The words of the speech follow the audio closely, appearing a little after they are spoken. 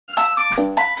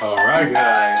Alright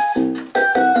guys.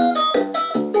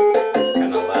 It's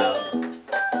kinda loud.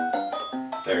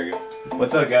 There we go.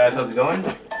 What's up guys, how's it going?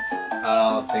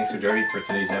 Thanks for joining for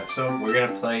today's episode. We're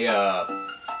gonna play I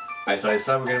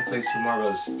decided we're gonna play Super Mario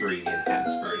Bros. 3, the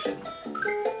enhanced version.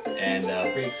 And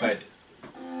I'm pretty excited.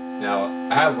 Now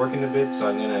I have working a bit, so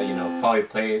I'm gonna, probably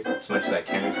play it as much as I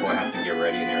can before I have to get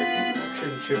ready and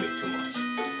everything. Shouldn't be too much.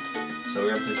 So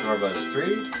we're gonna play Super Mario Bros.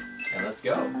 3, and let's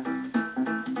go.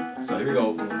 So here we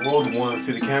go. World 1.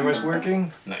 See the camera's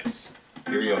working? Nice.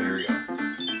 Here we go.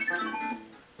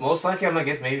 Most likely I'm gonna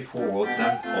get maybe 4 worlds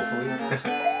done, hopefully.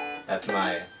 That's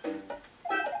my...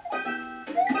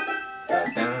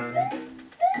 Dun,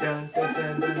 dun, dun,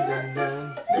 dun, dun, dun,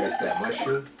 dun. There's that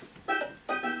mushroom.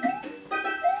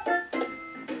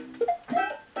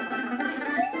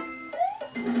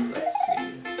 Let's see.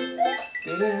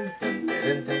 Dun, dun, dun,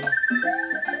 dun, dun.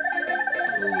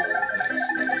 Ooh,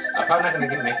 nice. I'm probably not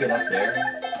gonna make it up there.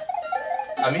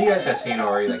 I mean, you guys have seen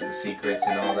already, like, the secrets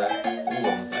and all that. Ooh,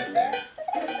 almost died there.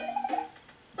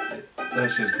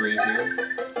 Let's just breeze here.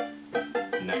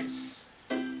 Nice.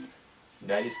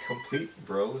 That is complete,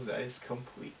 bro. That is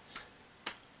complete.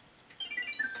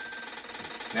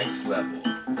 Next level.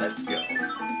 Let's go.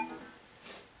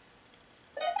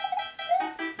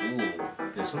 Ooh,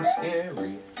 this one's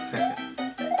scary.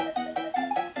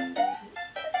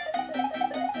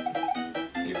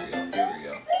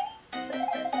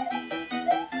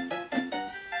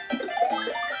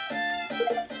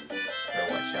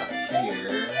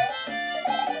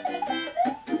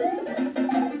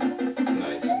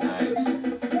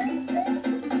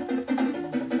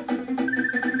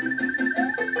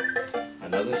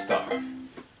 Another star.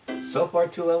 So far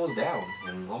 2 levels down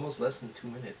in almost less than 2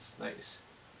 minutes. Nice.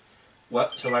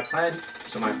 What? So my plan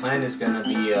is gonna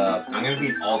be I'm gonna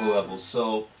beat all the levels.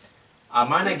 So I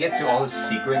might not get to all the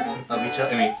secrets of each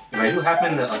other. I mean, if I do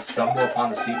happen to stumble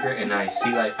upon the secret and I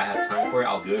see like I have time for it,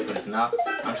 I'll do it. But if not,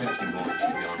 I'm just gonna keep going.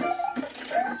 To be honest.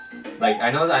 Like I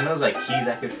know there's like keys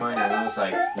I could find. I know there's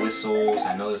like whistles.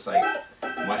 I know there's like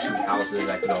mushroom houses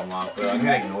I could unlock. But I'm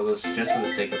gonna ignore those just for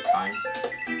the sake of time.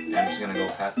 And I'm just gonna go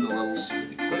past the levels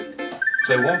really quick.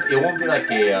 So it won't be like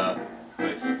a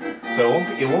nice. So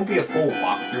it won't be a full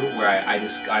walkthrough where I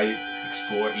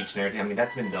explore each and everything. I mean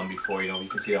that's been done before. You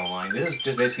can see it online. This is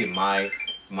just basically my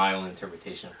own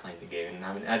interpretation of playing the game. And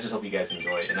I mean I just hope you guys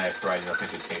enjoy it and I provide enough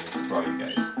entertainment for all you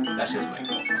guys. That's just my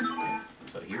goal.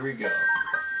 So here we go.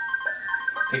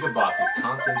 Pick a box. Its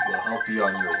contents will help you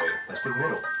on your way. Let's pick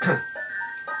middle.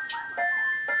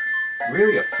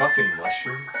 Really, a fucking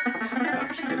mushroom? No, I'm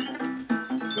just kidding.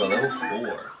 Let's go level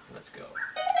 4. Let's go.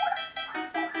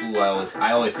 Ooh,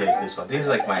 I always hated this one. This is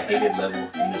like my hated level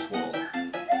in this world.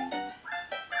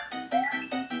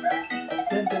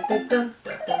 Dun, dun, dun, dun,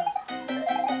 dun, dun.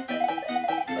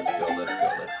 Let's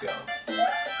go.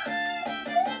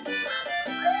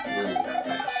 Ooh,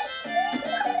 nice.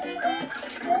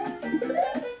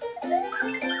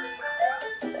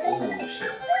 Ooh,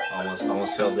 shit.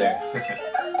 Almost fell there.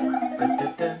 Dun,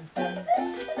 dun, dun, dun.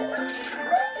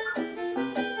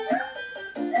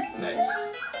 Nice.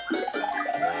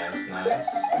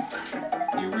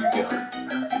 Here we go.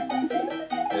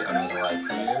 Wait, I was alive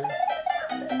here.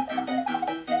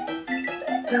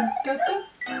 Dun, dun, dun.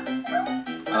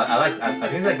 I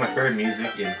think it's like my favorite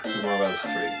music in Super Mario Bros.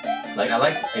 3. Like I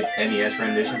like its NES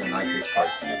rendition and I like this part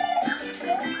too.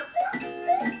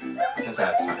 Because I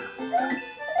have time.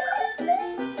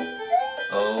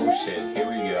 Oh shit, here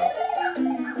we go.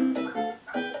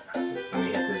 Let me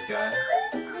hit this guy.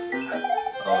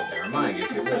 Oh, never mind, I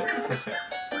guess you live.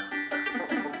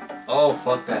 Oh,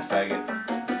 fuck that faggot.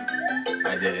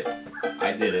 I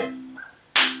did it.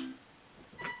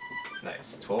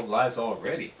 Nice, 12 lives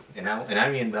already. And I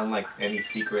haven't even done like any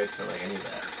secrets or like any of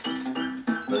that.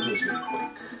 Let's do this really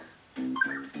quick.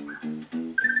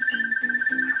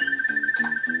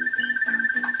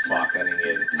 Fuck, I didn't get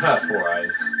it. 4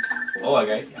 eyes. Oh, I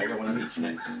got one of each.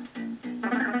 Nice.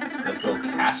 Let's go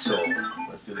castle.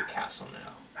 Let's do the castle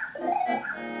now.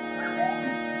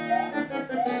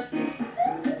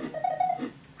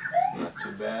 Not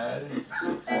too bad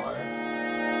so far.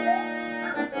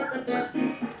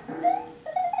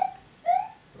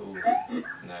 Ooh,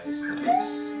 nice.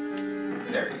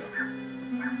 There we go.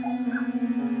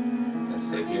 Let's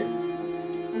stay here.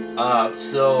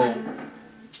 So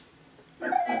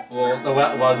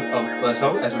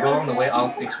as we go along the way,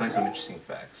 I'll explain some interesting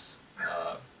facts.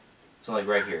 So like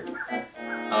right here,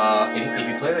 if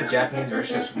you play the Japanese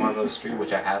version of Super Mario Bros. 3,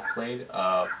 which I have played,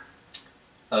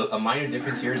 a minor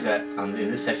difference here is that in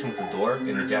this section with the door,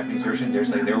 in the Japanese version, there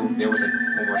was like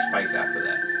 4 more spikes after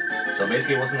that. So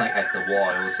basically, it wasn't like at the wall.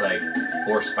 It was like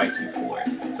 4 spikes before.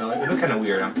 So it looked kind of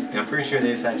weird. I'm pretty sure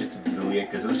they decided just to delete it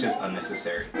because it was just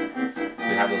unnecessary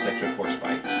to have those extra 4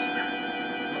 spikes.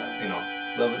 But, you know,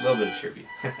 a little bit of tribute.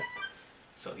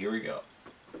 So here we go.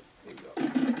 Here we go.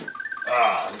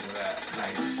 Ah, look at that.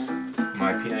 Nice.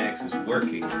 My P90X is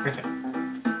working.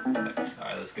 Nice.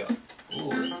 Alright, let's go. Ooh,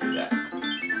 let's do that.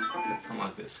 Let's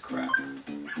unlock this crap. I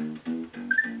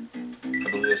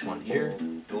believe there's one here.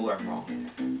 Ooh, I'm wrong.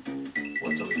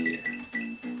 What's over here?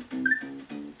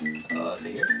 Is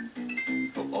it here?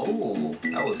 Oh,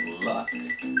 that was luck.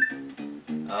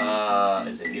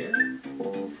 Is it here?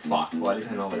 Fuck, well at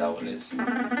least I know where that one is.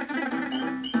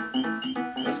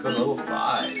 Let's go level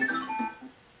 5.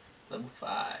 Level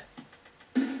 5.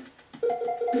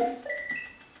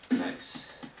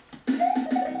 Nice.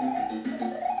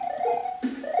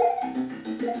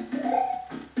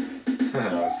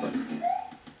 That was fun.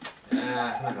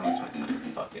 I'm not gonna waste my time.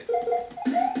 Fuck it.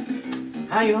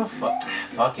 You know,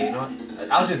 fuck it. You know what?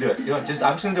 I'll just do it. You know what? I'm just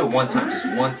gonna do it one time. Just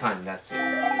one time. That's it.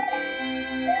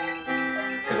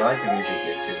 Cause I like the music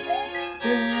here too.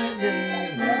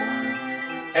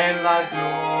 And la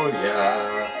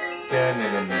gloria, da na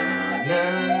na na na,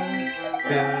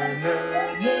 da na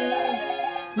na,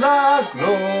 la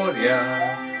gloria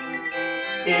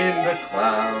in the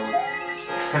clouds.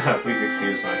 Please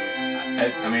excuse my. I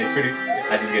mean, it's pretty.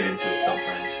 I just get into it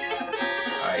sometimes.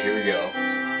 All right, here we go.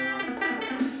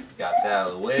 Got that out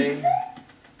of the way,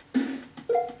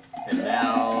 and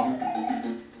now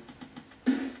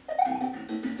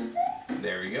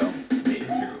there we go. Made it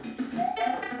through.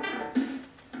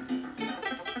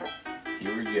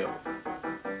 Here we go.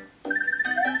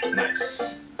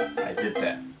 Nice. I did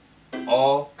that.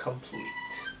 All complete.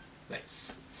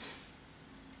 Nice.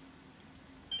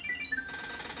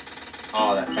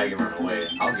 Oh, that faggot ran away.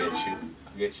 I'll get you.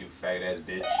 I'll get you, faggot ass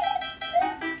bitch.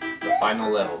 The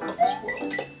final level of this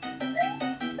world.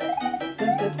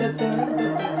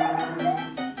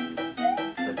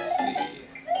 Let's see.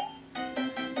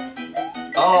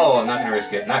 Oh, I'm not gonna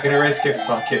risk it. Not gonna risk it.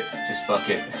 Fuck it. Just fuck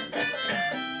it.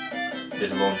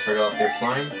 There's a lone turtle up there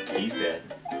flying. He's dead.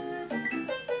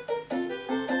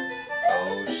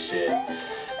 Oh shit.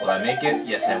 Will I make it?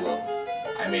 Yes, I will.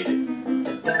 I made it.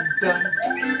 Dun, dun.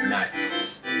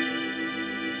 Nice.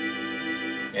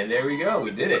 And there we go.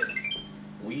 We did it.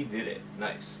 We did it.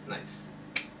 Nice, nice.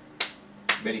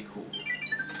 Very cool.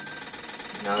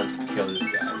 Now let's kill this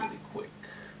guy really quick.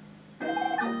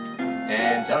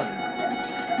 And done.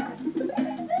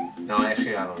 No,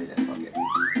 actually I don't need that. Fuck it.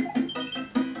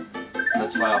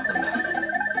 Let's fly off the map.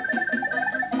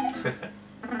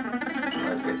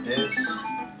 Let's get this.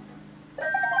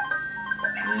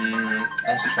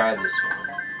 Let's try this one.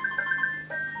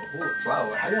 Ooh,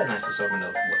 flower. I got a nice assortment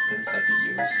of weapons I can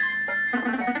use.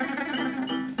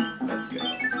 Let's go.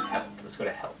 Help. Let's go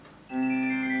to help. Blah,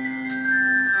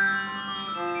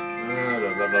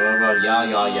 blah, blah, blah.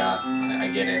 Yeah. I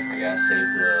get it. I gotta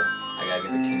save the. I gotta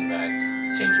get the king back.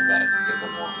 Change it back. Get the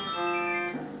wand.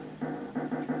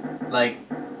 Like,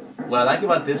 what I like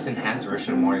about this enhanced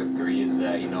version of Mario 3 is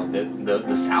that, you know,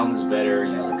 the sound is better.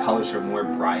 You know, the colors are more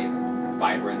bright,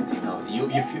 vibrant. You know, you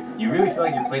really feel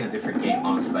like you're playing a different game.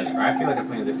 Honestly, like I feel like I'm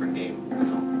playing a different game. You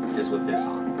know, just with this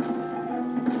on.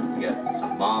 We got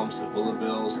some bombs, some bullet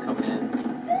bills coming in.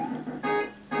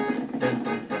 Dun,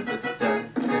 dun, dun, dun, dun,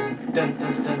 dun, dun,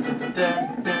 dun, dun, dun, dun, dun.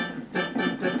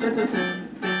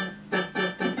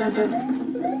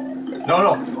 No.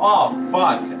 Oh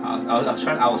fuck! I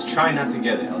was trying not to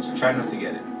get it. Oh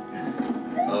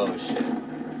shit!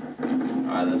 All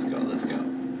right, let's go.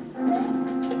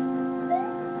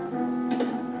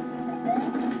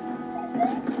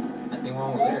 I think we're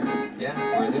almost there. Yeah,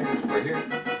 we're there. We're here.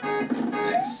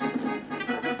 Nice.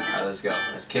 Alright, let's go.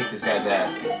 Let's kick this guy's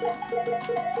ass.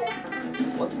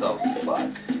 What the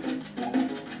fuck?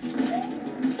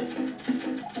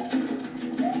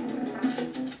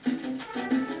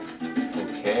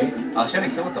 Okay. I was trying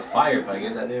to kill with the fire, but I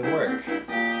guess that didn't work.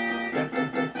 Dun, dun,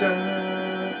 dun,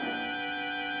 dun.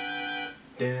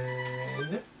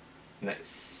 Dun.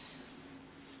 Nice.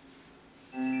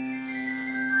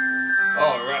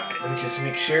 Alright, let me just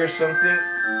make sure something.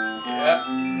 Yep.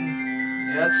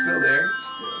 Yeah, it's still there.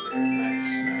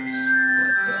 Nice.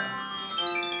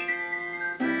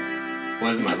 Well,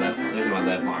 this is my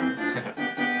left arm.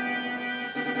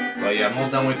 But yeah, I'm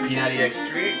almost done with P90X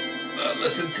Street.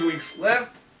 Less than 2 weeks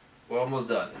left. We're almost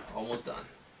done.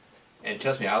 And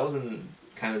trust me, I wasn't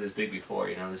kind of this big before.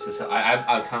 You know, this is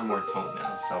I'm kind of more toned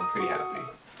now, so I'm pretty happy.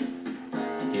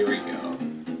 Here we go.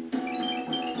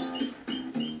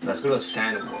 Let's go to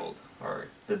Sand World or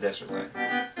the desert, right?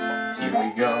 Here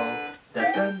we go.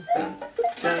 Dun dun dun.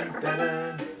 Dun, dun,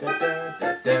 dun, dun, dun,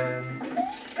 dun, dun,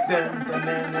 dun, dun,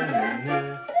 dun, dun,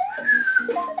 dun.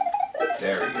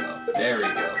 There we go. There we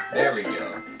go. There we go.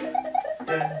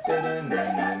 Dun, dun, dun,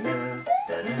 dun, dun,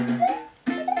 dun,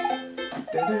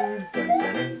 dun, dun, dun,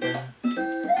 dun, dun.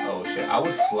 Oh shit! I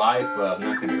would fly, but I'm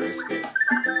not gonna risk it.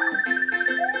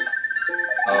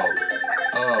 Oh,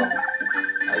 oh!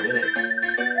 I did it.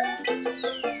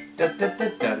 Dun, dun,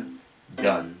 dun, dun.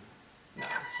 Done.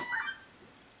 Nice.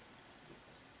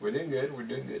 We're doing good. We're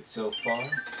doing good so far.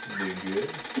 We're doing good.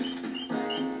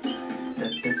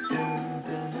 Dun, dun, dun,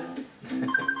 dun, dun.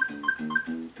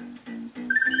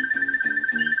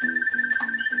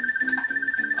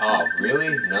 Oh, really?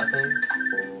 Nothing?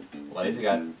 Well, at least I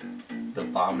got the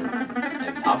bomb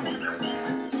and top one right.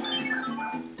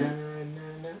 Dun,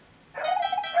 dun, dun.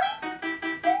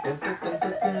 Dun, dun, dun,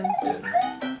 dun, dun, dun.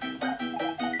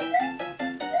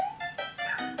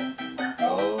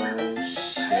 Oh,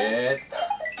 shit.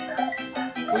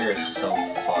 We are so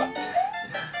fucked.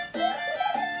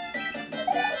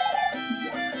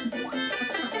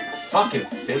 Fucking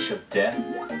fish of death.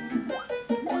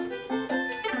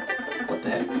 What the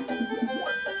heck?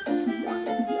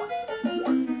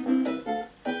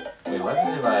 Wait, what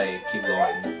happens if I keep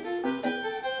going?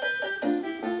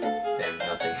 Damn,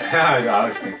 nothing. I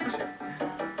was making sure.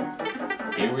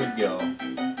 Here we go.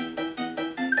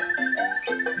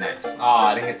 Nice. Oh,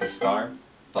 I didn't get the star.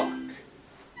 Fuck.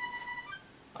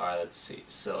 Alright, let's see.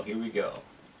 So, here we go.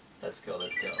 Let's go,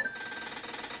 let's go.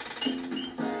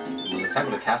 Let's talk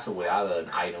about the castle without an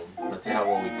item. Let's see how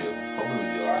well we do. Hopefully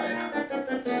we do alright.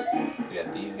 We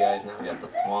got these guys now. We got the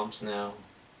Thwomps now.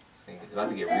 It's about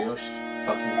to get real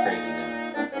fucking crazy now.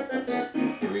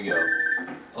 Here we go.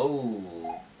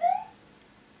 Oh.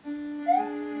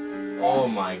 Oh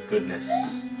my goodness.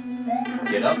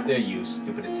 Get up there, you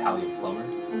stupid Italian plumber.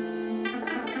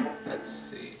 Let's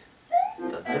see.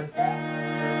 Dun, dun,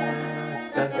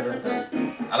 dun. Dun, dun, dun,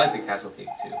 dun. I like the castle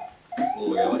theme too.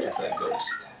 Ooh, I gotta watch out for that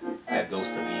ghost. That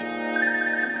ghost of evil.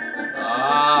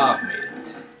 Ah, made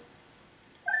it.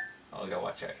 Oh, I gotta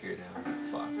watch out here now.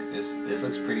 Fuck. This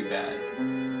looks pretty bad.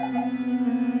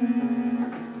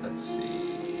 Let's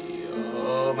see.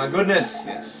 Oh my goodness.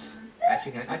 Yes.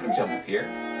 Actually, I can jump up here.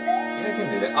 Yeah, I can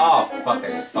do that. Oh fuck!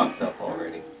 I fucked up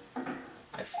already.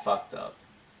 I fucked up.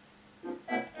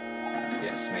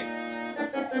 Yes, made it.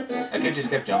 I could just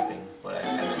kept jumping, but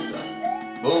I messed up.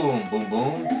 Boom, boom,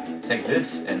 boom. Take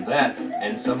this and that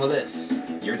and some of this.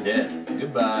 You're dead.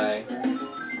 Goodbye.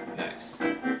 Nice.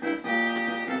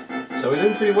 So we're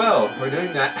doing pretty well. We're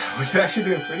doing that. We're actually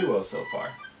doing pretty well so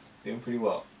far. Doing pretty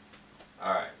well.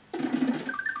 All right.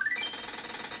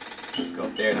 Let's go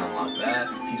up there and unlock that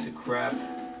piece of crap.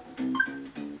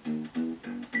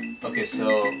 Okay,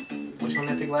 so which one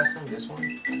did I pick last time? This one?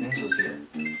 I think this was here.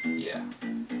 Yeah.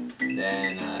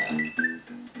 Then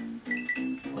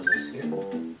was this here?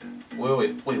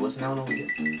 Wait, wasn't that one over here?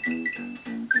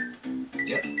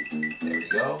 Yep. There we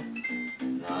go.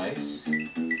 Nice.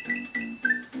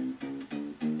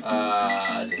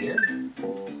 Is it here?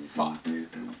 Fuck.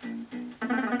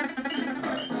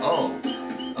 Alright.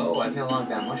 Oh, I can unlock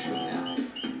that mushroom now.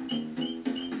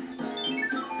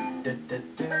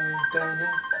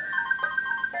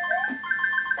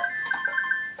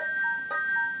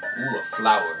 Ooh, a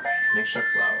flower. An extra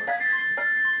flower.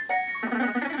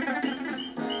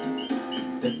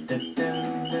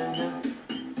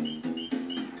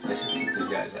 Let's just kick this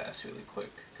guy's ass really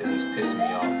quick, because he's pissing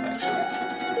me off,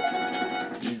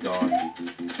 actually. He's gone.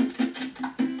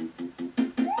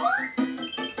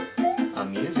 A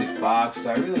music box?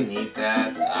 I really need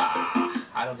that.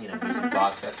 I don't need a music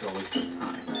box. That's a waste of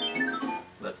time.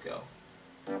 Let's go.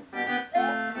 Dun,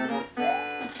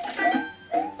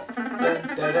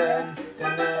 dun, dun,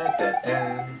 dun, dun,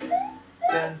 dun.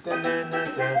 Dun, dun, dun, dun,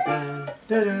 dun,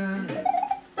 dun, dun,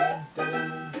 dun,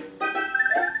 dun.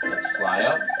 Let's fly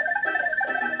up.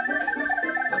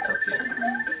 What's up here?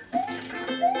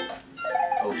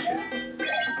 Oh shit.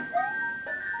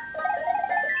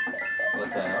 What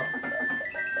the hell?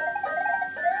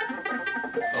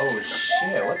 Oh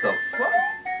shit, what the fuck?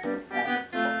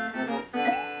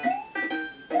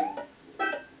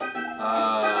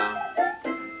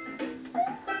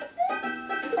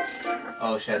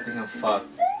 Oh shit, I think I'm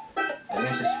fucked. I think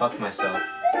I just fucked myself.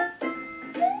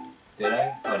 Did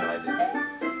I? Oh no, I didn't.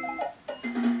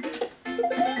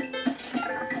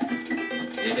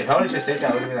 If I would have just said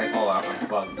that, I would have been like, oh, I'm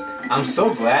fucked. I'm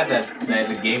so glad that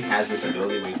the game has this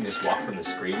ability where you can just walk from the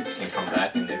screen and come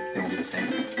back and everything will be the same.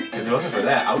 Because if it wasn't for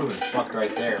that, I would have been fucked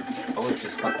right there. I would have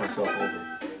just fucked myself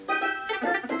over.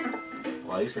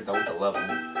 Well, at least we're done with the level.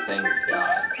 Thank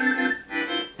God.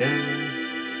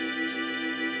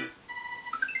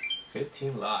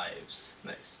 14 lives.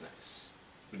 Nice, nice.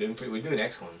 We're doing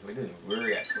excellent. We're doing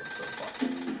very excellent so far.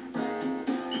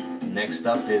 Next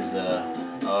up is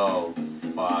oh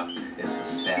fuck. It's the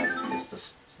Sam. It's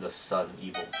the sun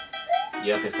evil.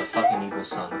 Yep, it's the fucking evil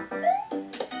sun.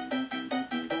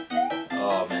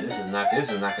 Oh man, this is not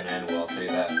gonna end well, I'll tell you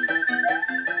that.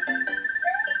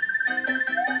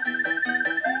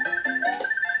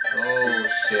 Oh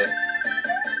shit.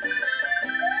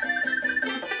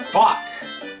 Fuck!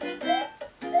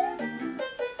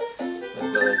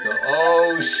 Let's go.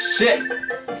 Oh shit!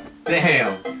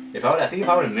 Damn! I think if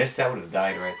I would have missed that, I would have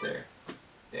died right there.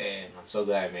 Damn, I'm so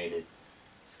glad I made it.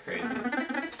 It's crazy.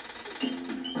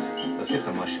 Let's get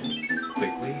the mushroom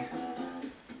quickly.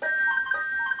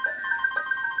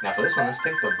 Now for this one, let's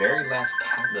pick the very last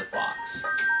tablet box.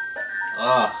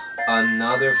 Ugh,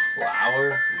 another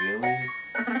flower? Really?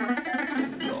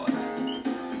 God.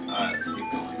 Alright, let's keep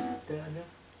going.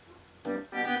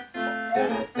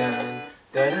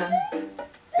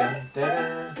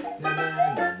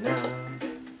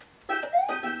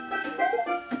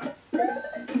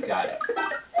 Got it.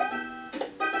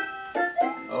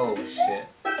 Oh shit.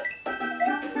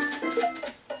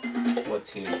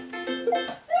 What's here?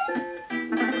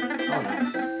 Oh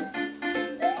nice.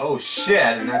 Oh shit,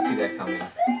 I did not see that coming.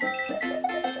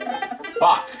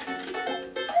 Fuck!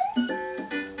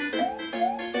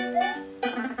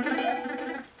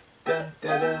 Dun, dun,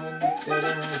 dun, dun,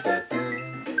 dun,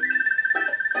 dun.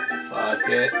 Fuck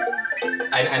it.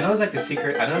 I know it's like a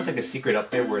secret. I know it's like a secret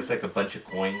up there where it's like a bunch of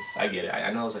coins. I get it.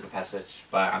 I know it's like a passage,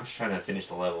 but I'm just trying to finish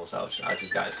the level, so I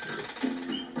just got it through.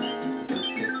 Let's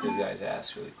kick this guy's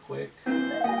ass really quick.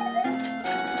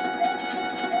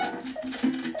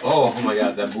 Oh my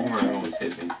god, that boomerang almost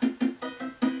hit me.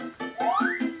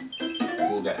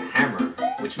 Ooh, got a hammer,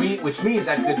 which means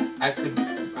I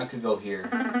could go here.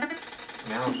 I mean, I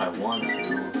don't know if I want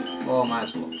to. Oh, might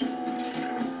as well,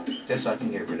 just so I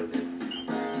can get rid of it.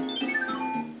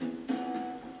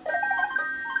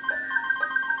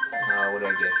 What do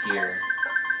I get here?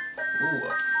 Ooh, a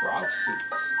frog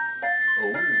suit.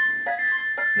 Oh,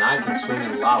 now I can swim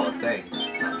in lava. Thanks.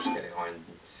 No, I'm just kidding. Or in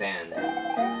sand.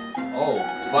 Oh,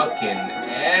 fucking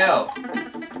hell!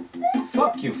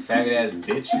 Fuck you, faggot ass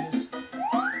bitches.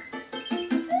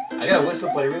 I got a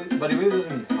whistle, but it really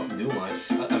doesn't do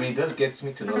much. I mean, it does get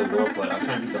me to another world, but I'm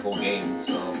trying to beat the whole game,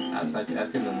 so that's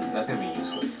gonna be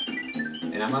useless.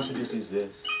 And I might as well just use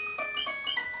this.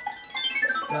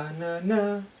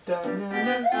 Da-na-na,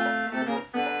 da-na-na.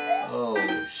 Oh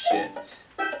shit!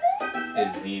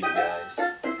 It's these guys.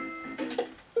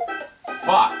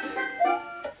 Fuck!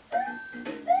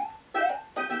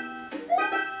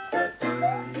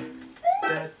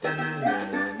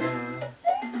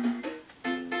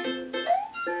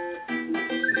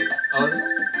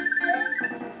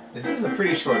 This is a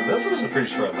pretty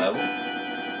short level.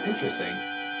 Interesting.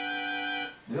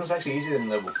 This one's actually easier than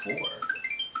level 4.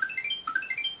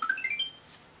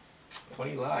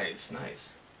 20 lives,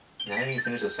 nice. And I haven't even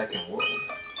finished the second world.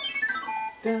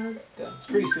 Dun, dun. It's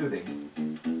pretty soothing.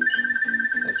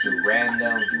 Let's do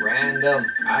random.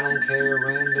 I don't care,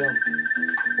 random.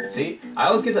 See, I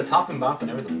always get the top and bottom,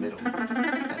 but never the middle.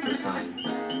 That's a sign.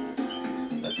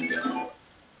 Let's go.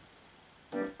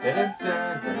 Dun, dun,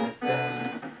 dun, dun,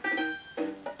 dun.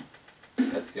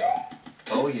 Let's go.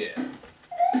 Oh yeah.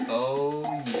 Oh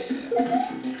yeah.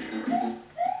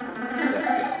 Let's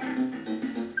go.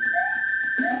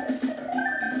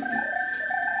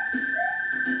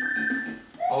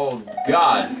 Oh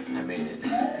god, I made it.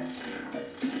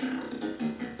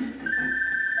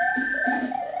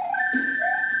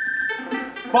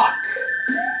 Fuck!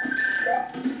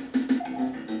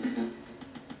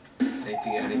 I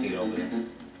need to get over there.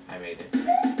 I made it.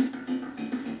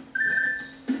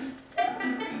 Yes.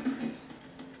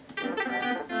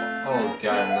 Oh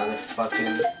god, another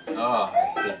fucking... Oh, I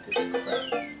hate this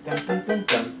crap. Dun dun dun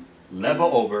dun. Level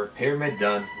over, pyramid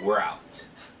done, we're out.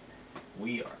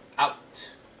 We are out.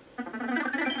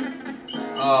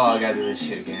 Oh, I gotta do this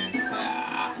shit again.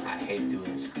 Ah, I hate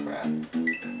doing this crap.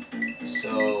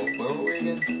 So, where were we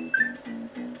again?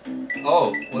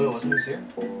 Oh, wait, wasn't this here?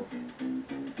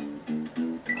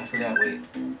 I forgot, wait.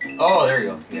 Oh, there we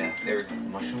go. Yeah, there we go. The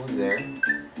mushroom was there.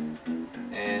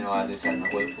 And, oh, this had no,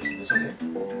 wait, was this one here?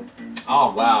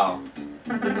 Oh, wow.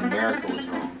 The numerical was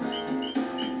wrong.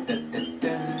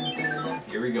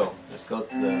 Here we go. Let's go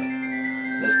to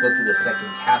the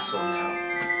second castle now.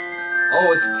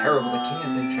 Oh, it's terrible. The king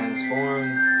has been transformed.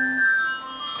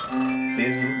 See,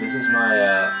 this is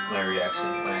my reaction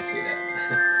when I see that.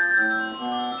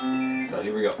 So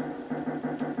here we go.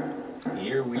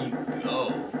 Here we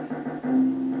go.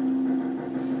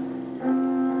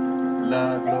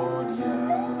 La Gloria.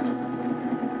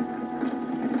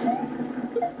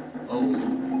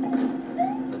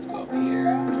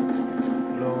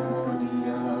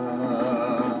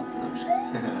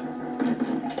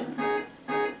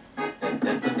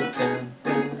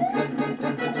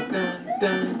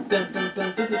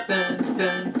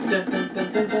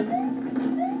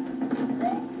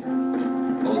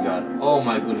 Oh god. Oh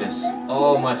my goodness.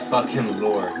 Oh my fucking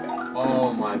lord.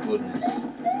 Oh my goodness.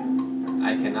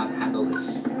 I cannot handle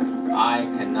this. I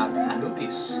cannot handle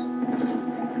this.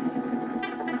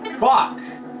 Fuck!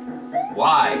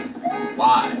 Why?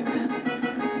 Why?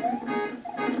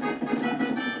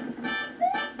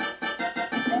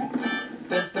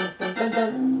 Dun, dun, dun, dun,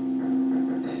 dun.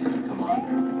 Damn, come on.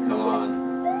 Come on.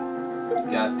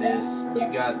 You got this. You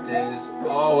got this.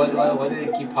 Oh, why did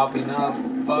it keep popping up?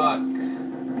 Fuck.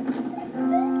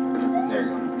 There we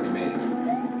go. We made it.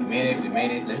 We made it. We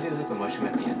made it. Let me see if there's like a mushroom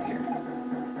at the end here.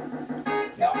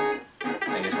 No.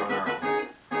 I guess we're on our own.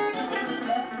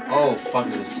 Oh, fuck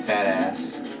is this fat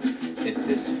ass. It's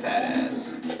this fat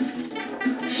ass.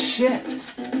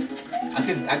 Shit!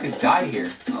 I could die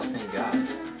here. Oh, thank God.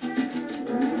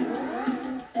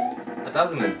 I thought I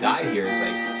was gonna die here. It's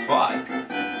like, fuck.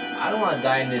 I don't want to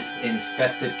die in this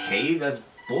infested cave. That's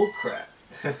bullcrap.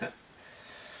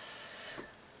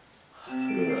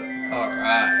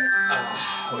 Alright.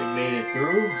 We made it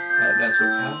through. That's what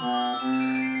counts.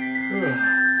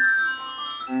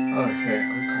 Oh shit,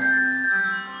 I'm tired.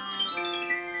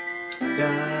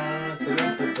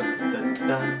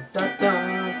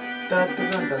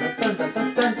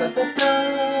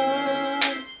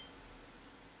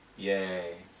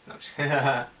 Yay. No,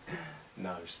 no,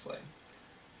 I'm just playing.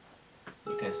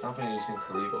 You can stomp it using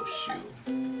Karibo's shoe.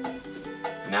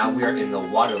 Now we are in the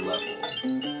water level.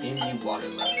 In the water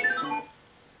level.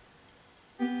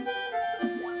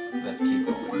 Let's keep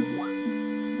going.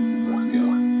 Let's go.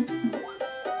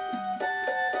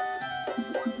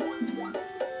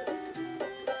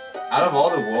 Out of all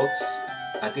the worlds,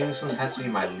 I think this one has to be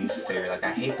my least favorite. Like,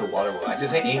 I hate the water world. I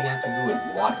just hate anything that has to do with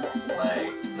water.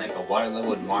 Like a water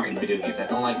level in Mario video games. I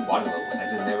don't like water levels. I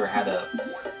just never had a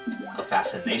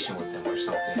fascination with them or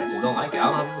something. I just don't like it. I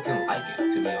don't know how people can like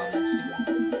it, to be honest.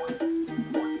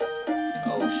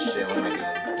 Oh shit, what am I doing?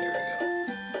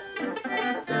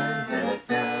 There we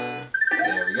go.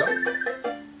 There we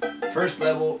go. First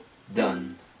level,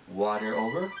 done. Water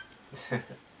over.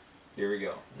 Here we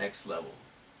go. Next level.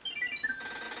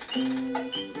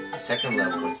 Second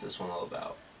level, what's this one all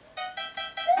about?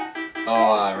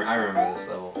 Oh, I remember this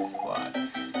level. Fuck.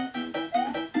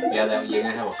 Yeah, that you're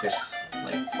gonna have a fish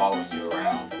like following you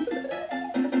around.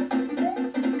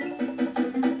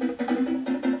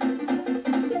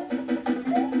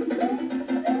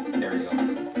 There we go.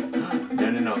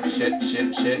 No. Shit.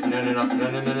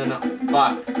 No.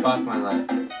 Fuck my life.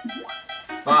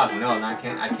 Fuck, no, I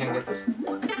can't get this.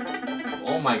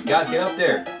 Oh my god, get up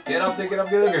there. Get up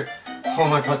there. Oh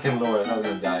my fucking lord, I was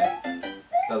gonna die.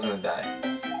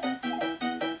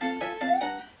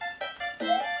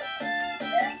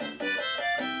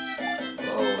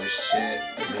 Oh shit,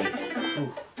 made it.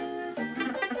 Whew.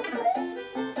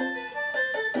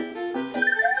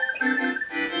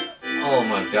 Oh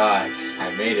my god,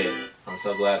 I made it. I'm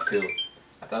so glad too.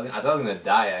 I thought I was gonna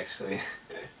die actually.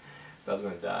 I was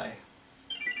gonna die.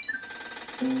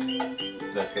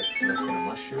 Let's get a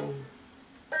mushroom.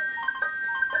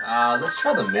 Let's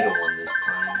try the middle one this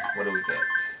time. What do we get?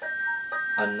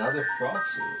 Another frog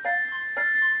suit.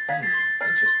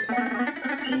 Interesting.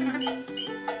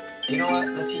 You know what?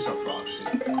 Let's use a frog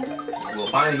suit. We'll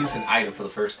finally use an item for the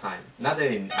first time. Not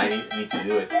that I need to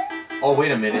do it. Oh,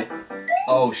 wait a minute.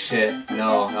 Oh shit.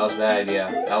 No, that was a bad idea.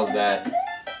 That was bad.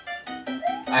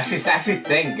 Actually,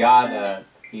 thank God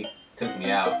he took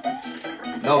me out.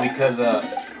 No, because where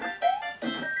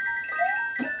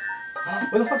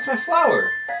the fuck's my flower?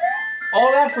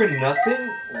 All that for nothing?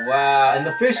 Wow, and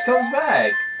the fish comes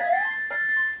back.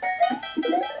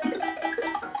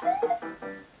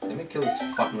 Let me kill this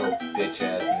fucking little bitch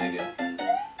ass nigga.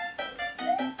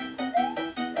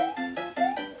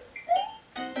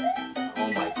 Oh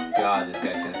my god, this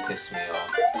guy's gonna piss me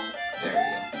off. There we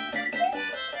go.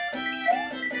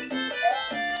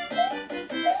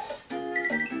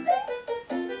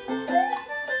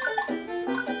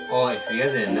 Oh, if you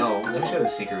guys didn't know, let me show you the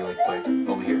secret really quick.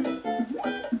 Over here.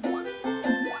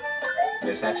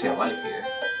 There's actually a life here.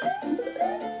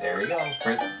 There we go.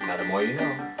 Now the more you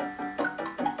know.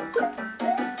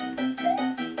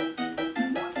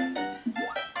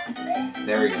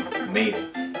 There we go. Made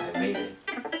it. I made it.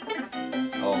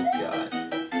 Oh god.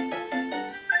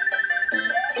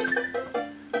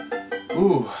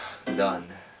 Ooh, done.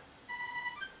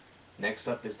 Next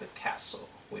up is the castle,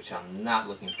 which I'm not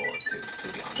looking forward to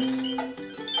be honest.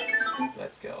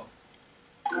 Let's go.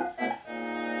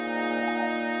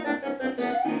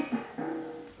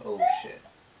 Oh shit.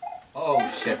 Oh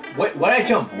shit. Wait, what did I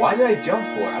jump? Why did I jump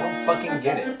for? I don't fucking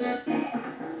get it.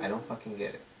 I don't fucking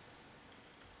get it.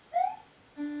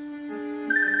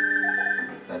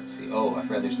 let's see. Oh, I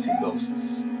forgot there's 2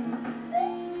 ghosts.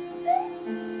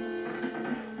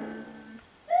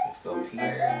 Let's go up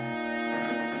here.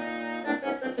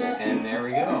 And there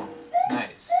we go.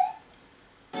 Nice.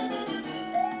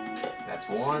 That's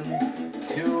 1,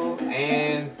 2,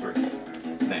 and 3.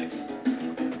 Nice.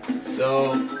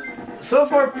 So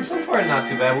far not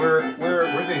too bad.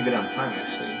 We're doing good on time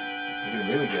actually. We're doing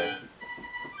really good.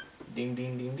 Ding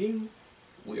ding ding ding.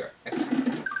 We are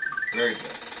excellent. Very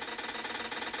good.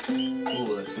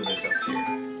 Ooh, let's do this up here.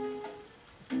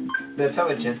 Let's have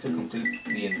a chance to complete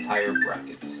the entire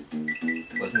bracket.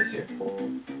 Wasn't this here?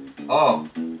 Oh,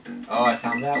 I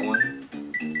found that one.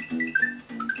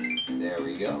 There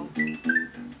we go.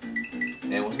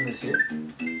 And wasn't this here?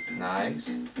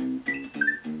 Nice.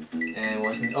 And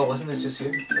wasn't this just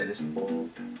here? Right, this one.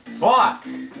 Fuck!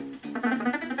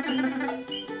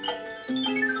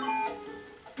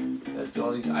 Let's do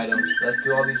all these items. Let's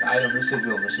do all these items. Let's just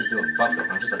do them. Let's just do them. Fuck them.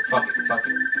 I'm just like, fuck it. Fuck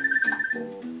it.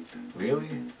 Really?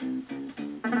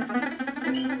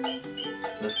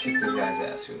 Let's kick this guy's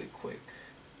ass really quick.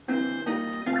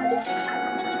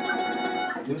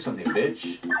 Do something,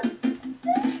 bitch.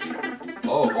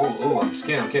 Oh, I'm just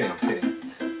kidding. I'm kidding.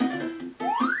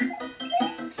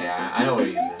 Okay, I know where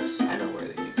to use this. I know where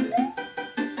to use it.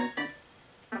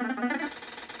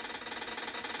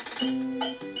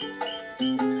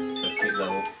 Let's get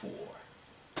level 4.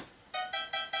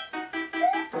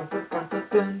 Dun, dun, dun,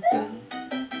 dun, dun.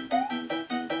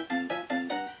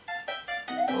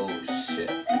 Oh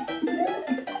shit.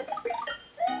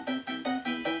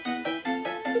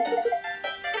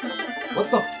 What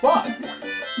the fuck?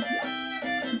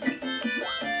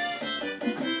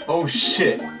 Oh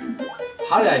shit.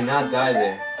 How did I not die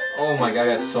there? Oh my god, I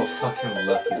got so fucking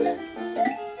lucky there.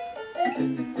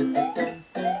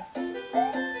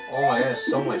 Oh my god, there's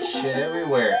so much shit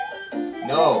everywhere.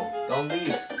 No, don't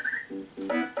leave.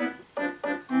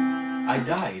 I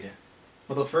died.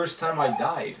 For the first time I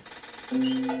died.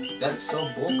 That's so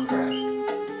bullcrap.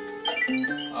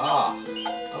 Ah,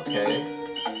 okay.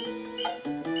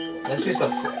 That's just a...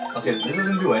 Okay, this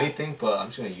doesn't do anything, but I'm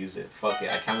just gonna use it. Fuck it,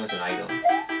 I count it as an item.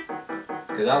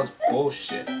 Because that was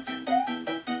bullshit.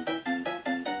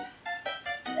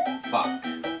 Fuck.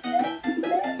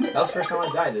 That was the first time I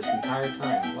died this entire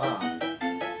time. Wow.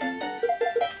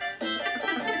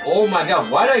 Oh my god,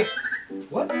 why did I...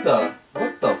 What the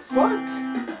fuck?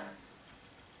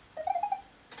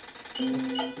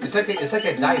 It's like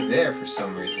I died there for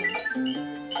some reason.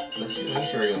 Let me see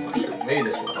regular mushroom. Maybe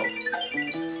this will help.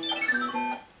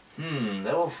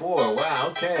 Level 4. Wow,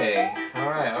 okay.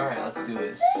 Alright, let's do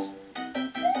this.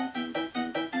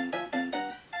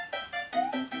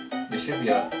 This should be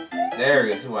a... There we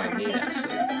go, this is what I need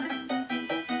actually.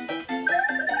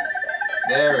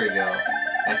 There we go.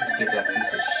 I can skip that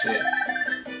piece of shit.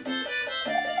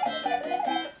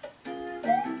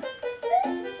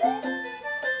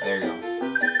 There you go.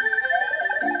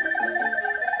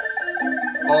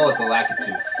 Oh, it's a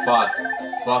Lakitu.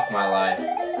 Fuck my life.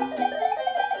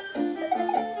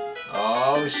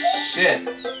 Oh shit.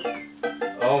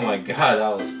 Oh my god,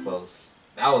 that was close.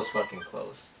 That was fucking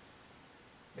close.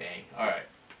 Dang. Alright.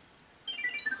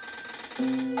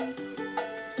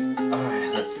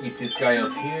 Alright, let's beat this guy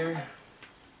up here.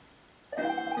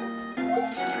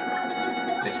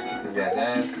 Let's kick this guy's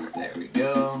ass. There we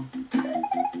go.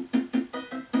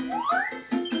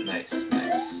 Nice.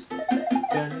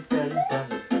 Dun, dun, dun,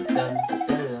 dun, dun, dun,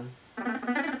 dun.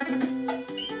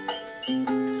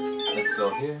 Let's go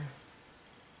here.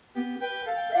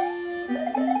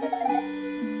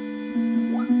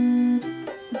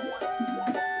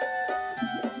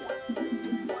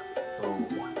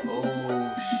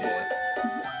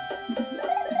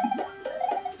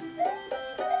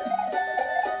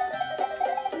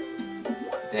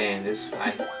 Dang,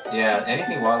 yeah,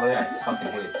 anything water layer, I fucking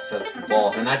hate it such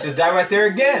balls. And I just died right there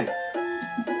again!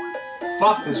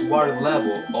 Fuck this water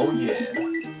level, oh yeah.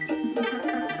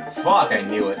 Fuck, I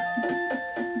knew it.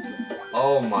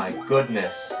 Oh my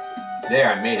goodness.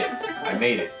 There, I made it.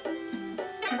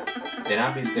 There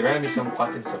better be some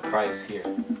fucking surprise here.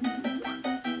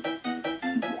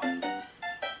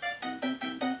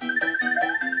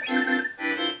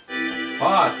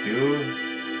 Fuck, dude.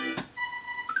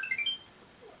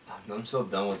 I'm so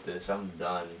done with this. I'm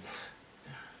done.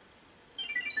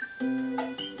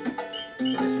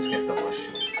 Okay, let's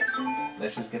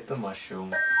just get the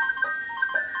mushroom.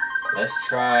 Let's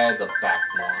try the back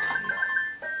one.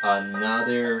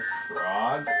 Another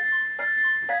frog?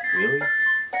 Really?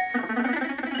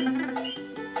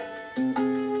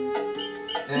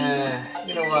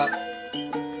 You know what?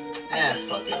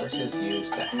 Fuck it. Let's just use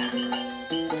the hammer.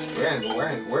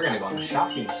 We're gonna go on a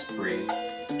shopping spree.